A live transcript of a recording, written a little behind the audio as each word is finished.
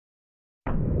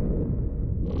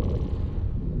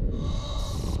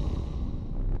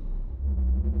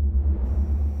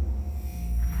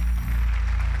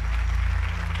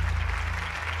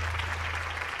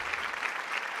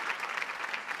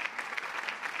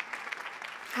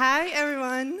Hi,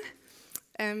 everyone.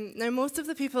 Now, most of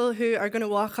the people who are going to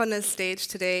walk on this stage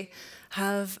today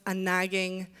have a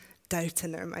nagging doubt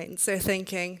in their minds. They're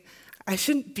thinking, I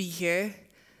shouldn't be here.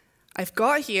 I've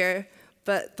got here,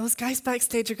 but those guys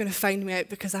backstage are going to find me out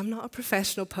because I'm not a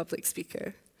professional public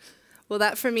speaker. Well,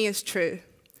 that for me is true.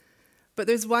 But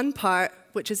there's one part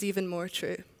which is even more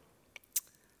true.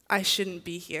 I shouldn't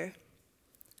be here.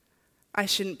 I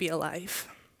shouldn't be alive.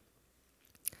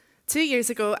 2 years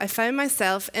ago, I found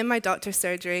myself in my doctor's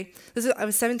surgery. I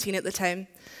was 17 at the time,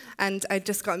 and I'd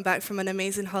just gotten back from an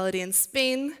amazing holiday in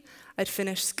Spain. I'd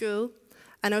finished school,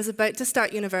 and I was about to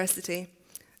start university.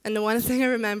 And the one thing I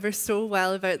remember so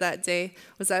well about that day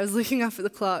was I was looking up at the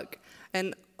clock,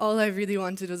 and all I really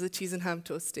wanted was a cheese and ham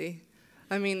toastie.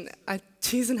 I mean, a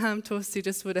cheese and ham toastie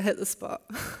just would have hit the spot.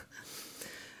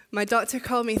 My doctor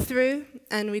called me through,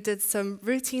 and we did some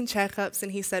routine checkups,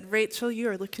 and he said, "Rachel, you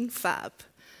are looking fab."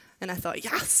 And I thought,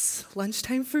 yes,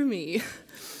 lunchtime for me.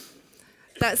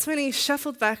 That's when he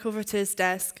shuffled back over to his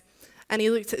desk, and he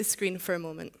looked at the screen for a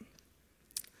moment.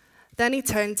 Then he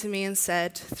turned to me and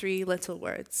said 3 little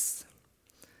words.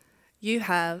 "You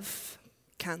have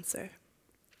cancer."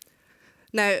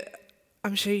 Now,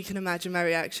 I'm sure you can imagine my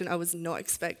reaction. I was not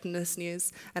expecting this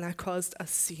news, and I caused a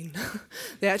scene.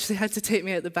 They actually had to take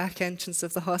me out the back entrance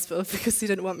of the hospital because they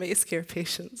didn't want me to scare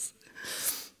patients.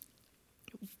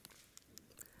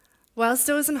 Whilst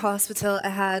I was in hospital, I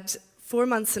had 4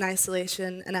 months in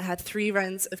isolation, and I had 3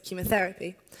 rounds of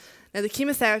chemotherapy. Now, the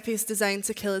chemotherapy is designed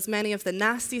to kill as many of the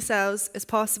nasty cells as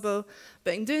possible,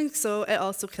 but in doing so, it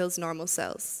also kills normal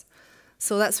cells.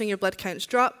 So that's when your blood counts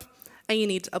drop, and you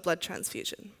need a blood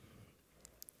transfusion.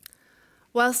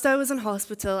 Whilst I was in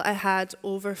hospital, I had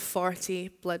over 40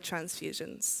 blood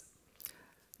transfusions.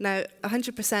 Now,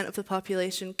 100% of the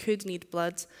population could need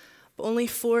blood, but only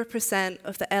 4%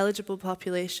 of the eligible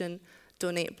population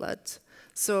donate blood.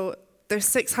 So there's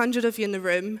 600 of you in the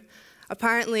room.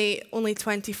 Apparently, only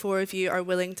 24 of you are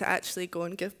willing to actually go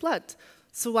and give blood.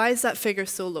 So why is that figure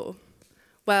so low?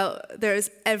 Well, there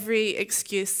is every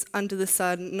excuse under the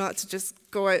sun not to just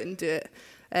go out and do it.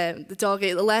 The dog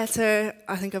ate the letter.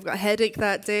 I think I've got a headache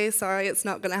that day. Sorry, it's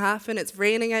not going to happen. It's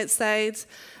raining outside.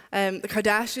 The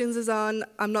Kardashians is on.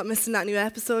 I'm not missing that new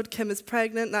episode. Kim is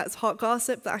pregnant. That's hot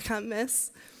gossip that I can't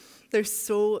miss. There's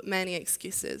so many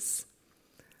excuses.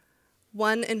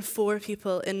 1 in 4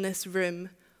 people in this room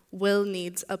will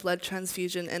need a blood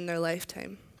transfusion in their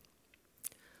lifetime.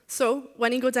 So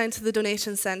when you go down to the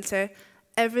donation centre,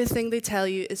 everything they tell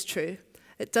you is true.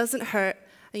 It doesn't hurt,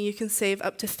 and you can save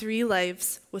up to 3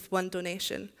 lives with 1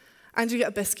 donation. And you get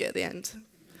a biscuit at the end.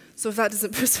 So if that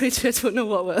doesn't persuade you, I don't know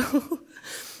what will.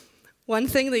 One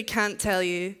thing they can't tell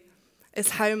you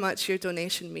is how much your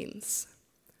donation means.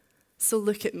 So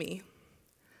look at me.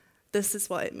 This is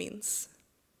what it means.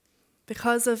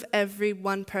 Because of every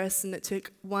one person that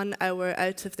took 1 hour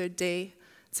out of their day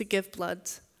to give blood,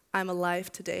 I'm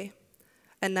alive today.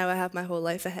 And now I have my whole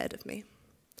life ahead of me.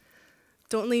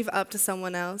 Don't leave it up to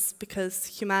someone else,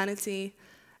 because humanity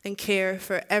and care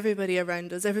for everybody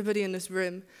around us, everybody in this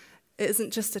room, it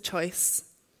isn't just a choice,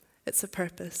 it's a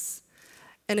purpose.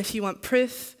 And if you want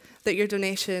proof that your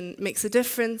donation makes a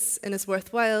difference and is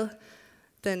worthwhile,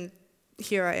 then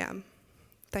here I am.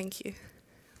 Thank you.